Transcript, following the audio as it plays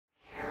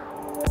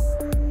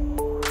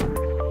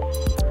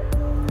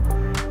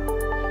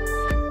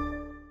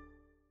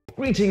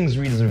Greetings,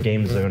 readers of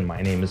Game Zone.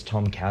 My name is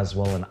Tom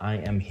Caswell, and I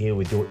am here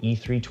with your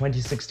E3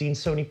 2016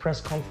 Sony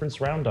Press Conference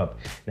Roundup.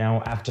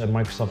 Now, after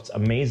Microsoft's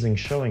amazing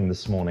showing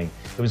this morning,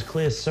 it was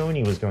clear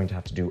Sony was going to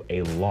have to do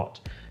a lot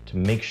to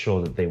make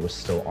sure that they were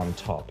still on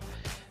top.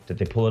 Did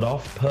they pull it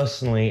off?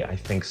 Personally, I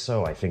think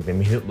so. I think they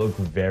made it look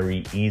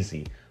very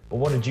easy. But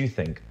what did you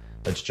think?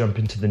 Let's jump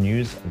into the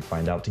news and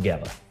find out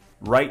together.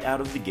 Right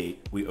out of the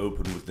gate, we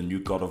open with the new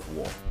God of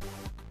War.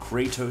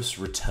 Kratos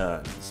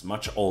returns,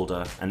 much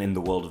older and in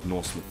the world of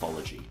Norse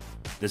mythology.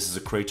 This is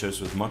a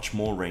Kratos with much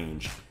more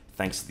range,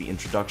 thanks to the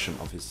introduction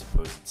of his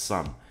supposed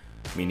son,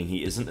 meaning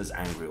he isn't as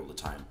angry all the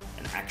time,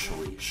 and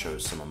actually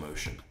shows some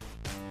emotion.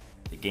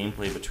 The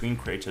gameplay between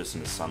Kratos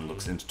and his son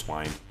looks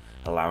intertwined,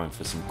 allowing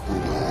for some cool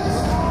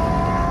moments.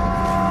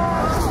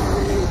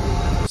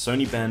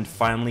 Sony Bend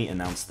finally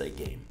announced their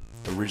game.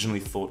 Originally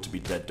thought to be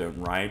Dead Don't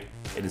Ride,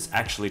 it is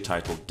actually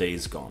titled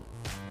Days Gone.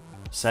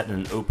 Set in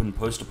an open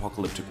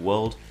post-apocalyptic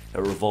world, it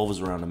revolves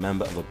around a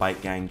member of a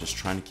bike gang just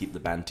trying to keep the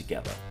band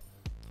together,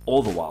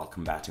 all the while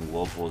combating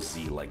World War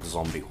Z like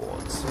zombie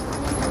hordes.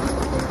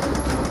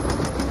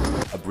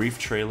 A brief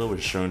trailer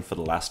was shown for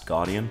The Last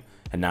Guardian,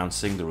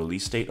 announcing the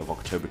release date of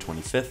October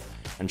 25th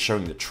and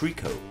showing that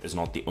Trico is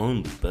not the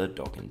only bird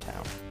dog in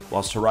town.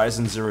 Whilst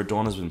Horizon Zero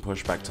Dawn has been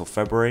pushed back till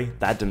February,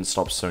 that didn't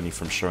stop Sony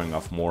from showing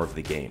off more of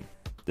the game.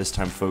 This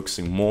time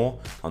focusing more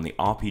on the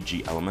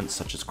RPG elements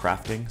such as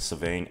crafting,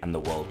 surveying, and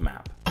the world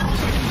map.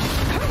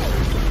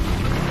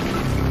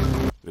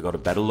 We got a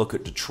better look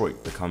at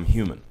Detroit Become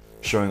Human,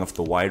 showing off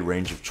the wide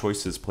range of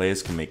choices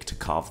players can make to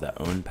carve their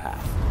own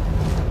path.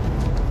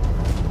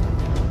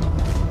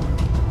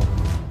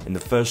 In the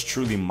first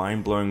truly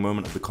mind-blowing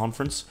moment of the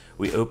conference,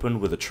 we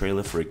opened with a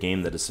trailer for a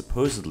game that is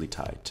supposedly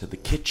tied to the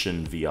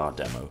Kitchen VR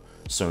demo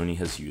Sony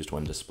has used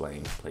when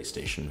displaying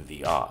PlayStation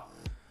VR.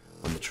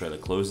 When the trailer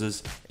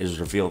closes, it is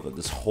revealed that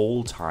this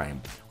whole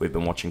time we've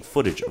been watching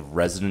footage of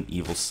Resident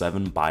Evil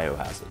 7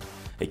 Biohazard,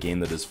 a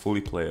game that is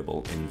fully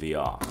playable in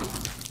VR.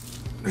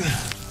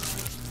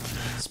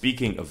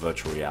 Speaking of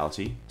virtual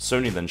reality,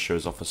 Sony then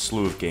shows off a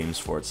slew of games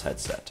for its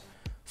headset.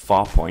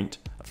 Farpoint,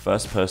 a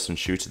first-person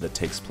shooter that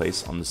takes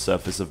place on the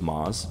surface of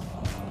Mars.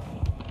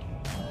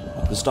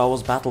 The Star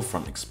Wars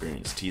Battlefront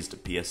experience teased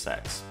at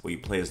PSX, where you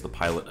play as the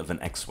pilot of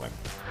an X-Wing.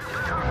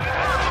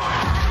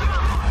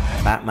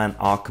 Batman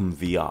Arkham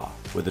VR,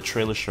 with a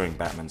trailer showing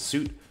Batman's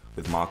suit,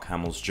 with Mark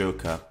Hamill's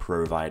Joker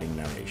providing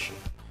narration.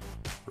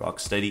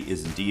 Rocksteady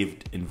is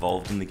indeed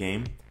involved in the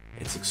game,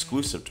 it's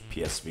exclusive to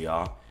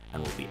PSVR,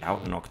 and will be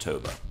out in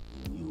October.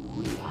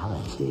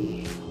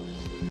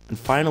 And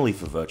finally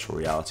for virtual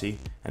reality,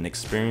 an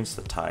experience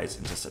that ties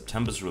into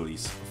September's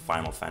release of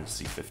Final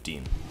Fantasy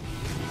XV.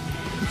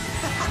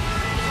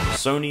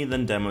 Sony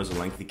then demos a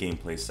lengthy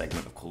gameplay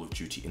segment of Call of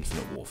Duty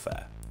Infinite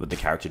Warfare, with the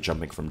character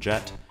jumping from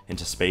jet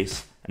into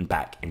space and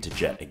back into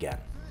jet again.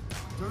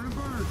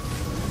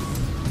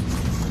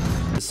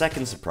 The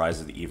second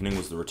surprise of the evening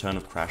was the return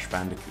of Crash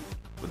Bandicoot,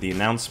 with the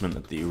announcement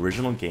that the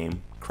original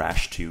game,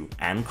 Crash 2,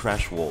 and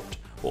Crash Warped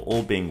were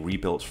all being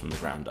rebuilt from the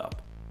ground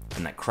up,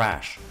 and that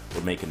Crash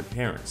would make an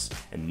appearance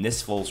in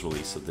this fall's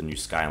release of the new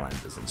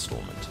Skylanders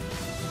installment.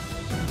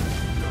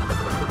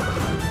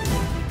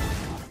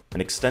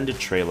 An extended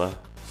trailer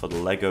for the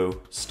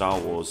LEGO Star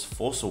Wars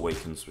Force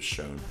Awakens was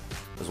shown,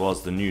 as well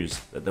as the news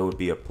that there would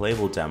be a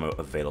playable demo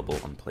available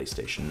on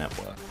PlayStation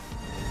Network.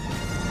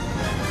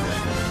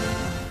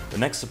 The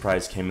next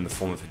surprise came in the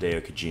form of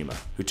Hideo Kojima,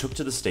 who took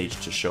to the stage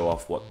to show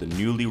off what the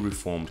newly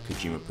reformed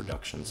Kojima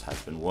Productions has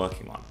been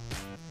working on.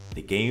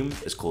 The game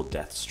is called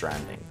Death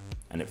Stranding,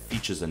 and it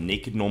features a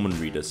naked Norman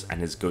Reedus and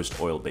his ghost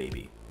oil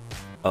baby.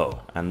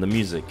 Oh, and the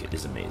music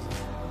is amazing.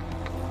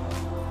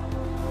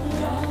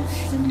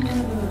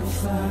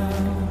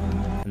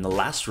 And the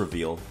last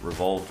reveal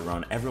revolved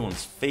around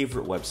everyone's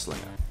favorite web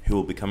slinger, who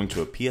will be coming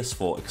to a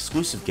PS4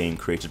 exclusive game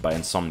created by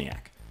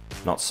Insomniac,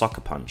 not Sucker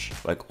Punch,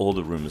 like all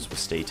the rumors were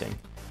stating.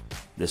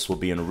 This will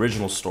be an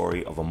original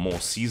story of a more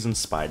seasoned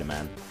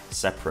Spider-Man,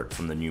 separate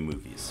from the new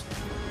movies.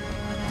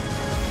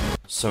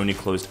 Sony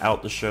closed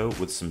out the show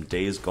with some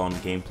Days Gone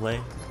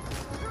gameplay.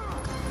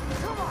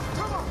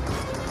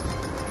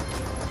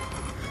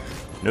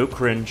 No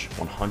cringe,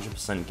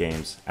 100%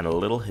 games, and a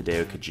little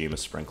Hideo Kojima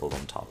sprinkled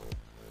on top.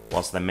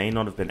 Whilst there may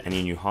not have been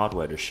any new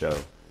hardware to show,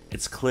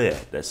 it's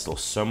clear there's still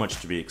so much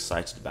to be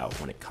excited about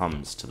when it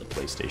comes to the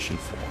PlayStation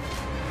 4.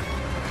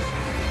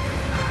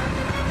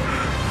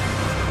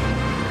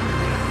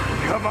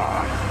 Come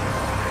on!